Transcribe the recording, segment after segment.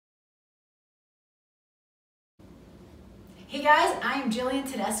Hey guys, I am Jillian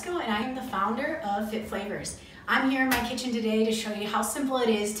Tedesco and I am the founder of Fit Flavors. I'm here in my kitchen today to show you how simple it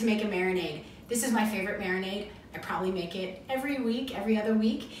is to make a marinade. This is my favorite marinade. I probably make it every week, every other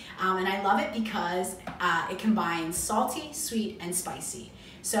week, and I love it because it combines salty, sweet, and spicy.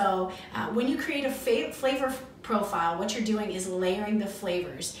 So when you create a flavor profile, what you're doing is layering the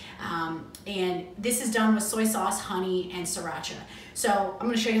flavors. And this is done with soy sauce, honey, and sriracha. So I'm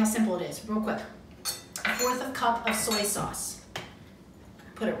gonna show you how simple it is, real quick. 1/4 cup of soy sauce.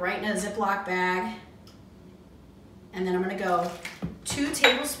 Put it right in a Ziploc bag. And then I'm gonna go 2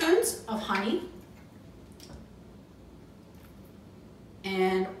 tablespoons of honey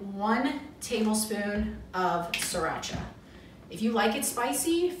and 1 tablespoon of sriracha. If you like it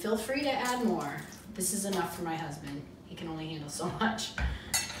spicy, feel free to add more. This is enough for my husband. He can only handle so much.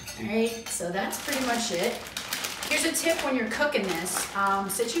 All right, so that's pretty much it. Here's a tip when you're cooking this.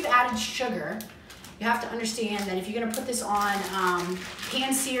 Since you've added sugar, you have to understand that if you're gonna put this on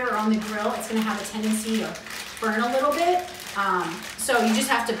pan sear or on the grill, it's gonna have a tendency to burn a little bit. So you just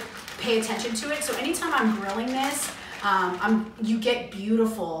have to pay attention to it. So anytime I'm grilling this, you get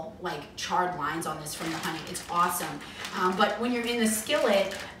beautiful like charred lines on this from the honey. It's awesome. But when you're in the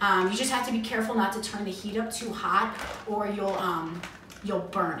skillet, you just have to be careful not to turn the heat up too hot, or you'll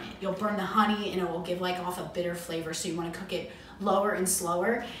burn it. You'll burn the honey and it will give like off a bitter flavor. So you want to cook it lower and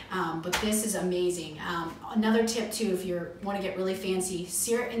slower. But this is amazing. Another tip too, if you want to get really fancy,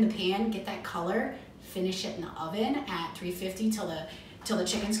 sear it in the pan, get that color, finish it in the oven at 350 till the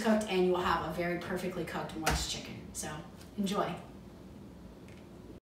chicken's cooked, and you will have a very perfectly cooked moist chicken. So enjoy.